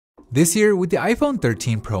This year, with the iPhone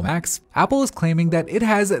 13 Pro Max, Apple is claiming that it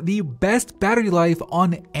has the best battery life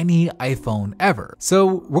on any iPhone ever.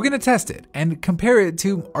 So we're gonna test it and compare it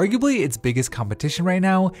to arguably its biggest competition right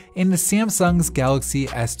now in Samsung's Galaxy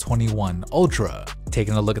S21 Ultra.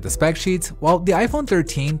 Taking a look at the spec sheet, while the iPhone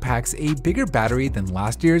 13 packs a bigger battery than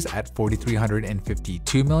last year's at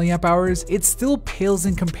 4,352 mAh, it still pales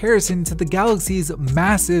in comparison to the Galaxy's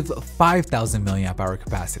massive 5,000 mAh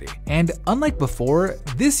capacity. And unlike before,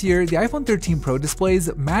 this year the iPhone 13 Pro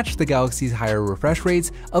displays match the Galaxy's higher refresh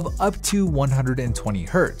rates of up to 120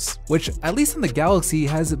 Hz, which at least in the Galaxy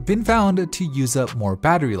has been found to use up more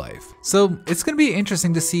battery life. So it's going to be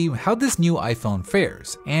interesting to see how this new iPhone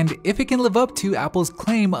fares, and if it can live up to Apple's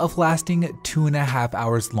claim of lasting 2.5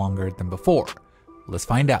 hours longer than before. Let's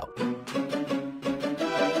find out.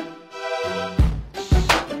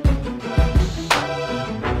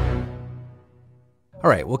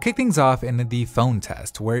 Alright, we'll kick things off in the phone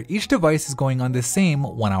test, where each device is going on the same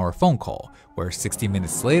 1-hour phone call, where 60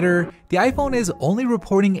 minutes later, the iPhone is only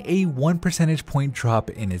reporting a 1 percentage point drop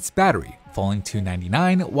in its battery, falling to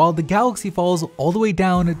 99, while the Galaxy falls all the way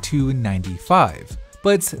down to 95.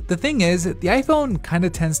 But the thing is, the iPhone kind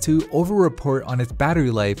of tends to over-report on its battery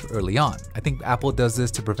life early on. I think Apple does this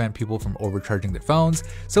to prevent people from overcharging their phones,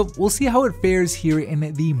 so we'll see how it fares here in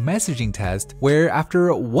the messaging test, where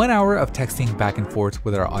after 1 hour of texting back and forth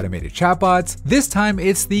with our automated chatbots, this time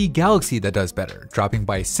it's the Galaxy that does better, dropping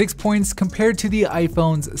by 6 points compared to the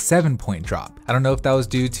iPhone's 7-point drop. I don't know if that was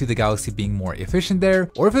due to the Galaxy being more efficient there,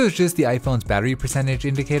 or if it was just the iPhone's battery percentage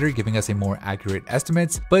indicator giving us a more accurate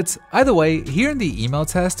estimate, but either way, here in the email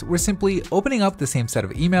test, we're simply opening up the same set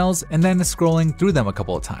of emails and then scrolling through them a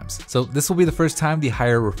couple of times. So this will be the first time the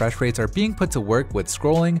higher refresh rates are being put to work with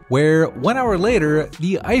scrolling, where 1 hour later,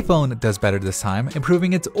 the iPhone does better this time,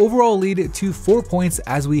 improving its overall lead to 4 points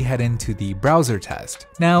as we head into the browser test.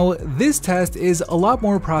 Now, this test is a lot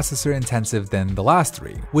more processor intensive than the last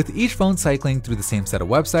three, with each phone cycling through the same set of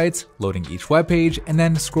websites, loading each web page, and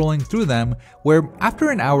then scrolling through them, where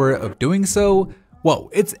after an hour of doing so,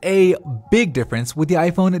 whoa, it's a big difference, with the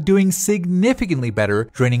iPhone doing significantly better,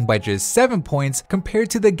 draining by just 7 points compared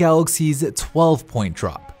to the Galaxy's 12-point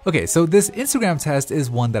drop. Okay, so this Instagram test is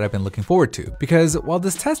one that I've been looking forward to, because while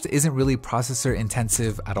this test isn't really processor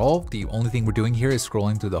intensive at all, the only thing we're doing here is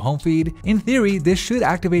scrolling through the home feed, in theory, this should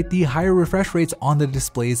activate the higher refresh rates on the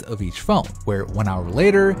displays of each phone, where 1 hour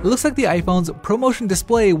later, it looks like the iPhone's ProMotion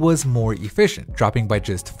display was more efficient, dropping by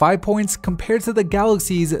just 5 points compared to the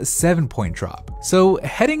Galaxy's 7-point drop. So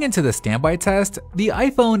heading into the standby test, the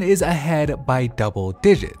iPhone is ahead by double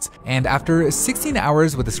digits, and after 16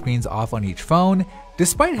 hours with the screens off on each phone,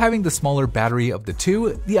 despite having the smaller battery of the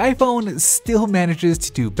two, the iPhone still manages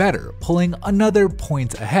to do better, pulling another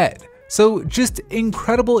point ahead. So just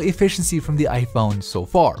incredible efficiency from the iPhone so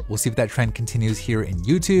far. We'll see if that trend continues here in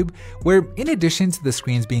YouTube, where in addition to the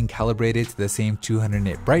screens being calibrated to the same 200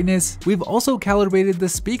 nit brightness, we've also calibrated the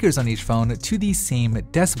speakers on each phone to the same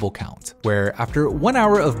decibel count, where after 1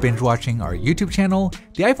 hour of binge watching our YouTube channel,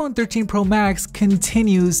 the iPhone 13 Pro Max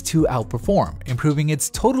continues to outperform, improving its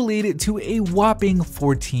total lead to a whopping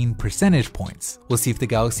 14 percentage points. We'll see if the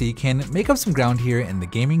Galaxy can make up some ground here in the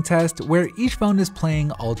gaming test, where each phone is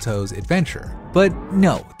playing Alto's adventure. But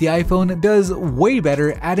no, the iPhone does way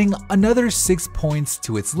better, adding another 6 points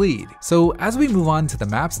to its lead. So as we move on to the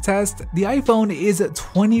maps test, the iPhone is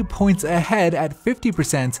 20 points ahead at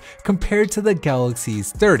 50% compared to the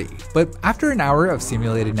Galaxy's 30. But after an hour of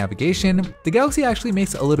simulated navigation, the Galaxy actually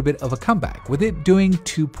makes a little bit of a comeback, with it doing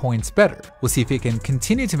 2 points better. We'll see if it can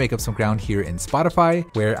continue to make up some ground here in Spotify,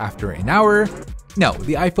 where after an hour, no,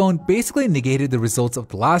 the iPhone basically negated the results of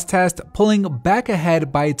the last test, pulling back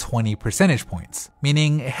ahead by 20 percentage points.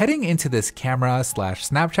 Meaning, heading into this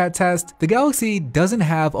camera/Snapchat test, the Galaxy doesn't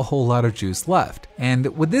have a whole lot of juice left. And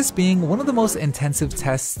with this being one of the most intensive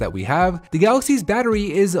tests that we have, the Galaxy's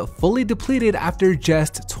battery is fully depleted after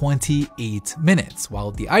just 28 minutes,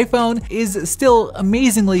 while the iPhone is still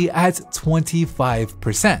amazingly at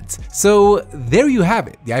 25%. So there you have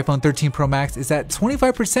it. The iPhone 13 Pro Max is at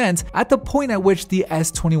 25% at the point at which the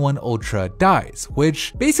S21 Ultra dies,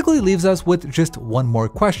 which basically leaves us with just one more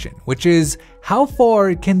question, which is how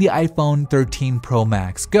far can the iPhone 13 Pro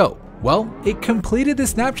Max go? Well, it completed the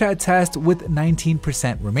Snapchat test with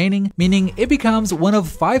 19% remaining, meaning it becomes one of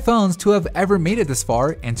 5 phones to have ever made it this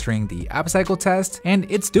far, entering the app cycle test, and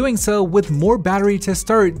it's doing so with more battery to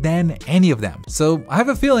start than any of them. So I have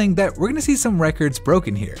a feeling that we're gonna see some records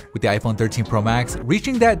broken here, with the iPhone 13 Pro Max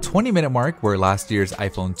reaching that 20-minute mark where last year's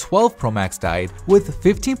iPhone 12 Pro Max died, with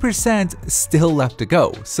 15% still left to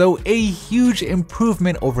go. So a huge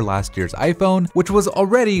improvement over last year's iPhone, which was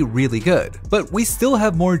already really good. But we still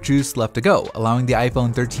have more juice left to go, allowing the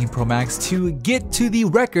iPhone 13 Pro Max to get to the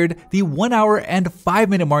record, the 1 hour and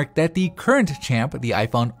 5-minute mark that the current champ, the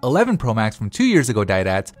iPhone 11 Pro Max from 2 years ago, died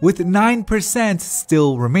at, with 9%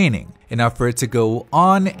 still remaining. Enough for it to go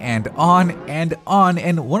on and on and on,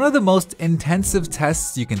 and one of the most intensive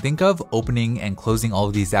tests you can think of, opening and closing all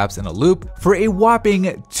of these apps in a loop, for a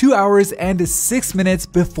whopping 2 hours and 6 minutes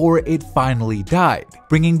before it finally died,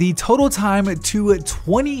 bringing the total time to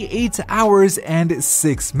 28 hours and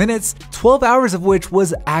 6 minutes, 12 hours of which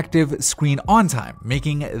was active screen on time,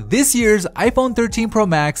 making this year's iPhone 13 Pro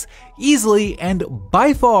Max easily and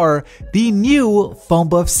by far the new phone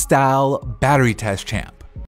buff style battery test champ.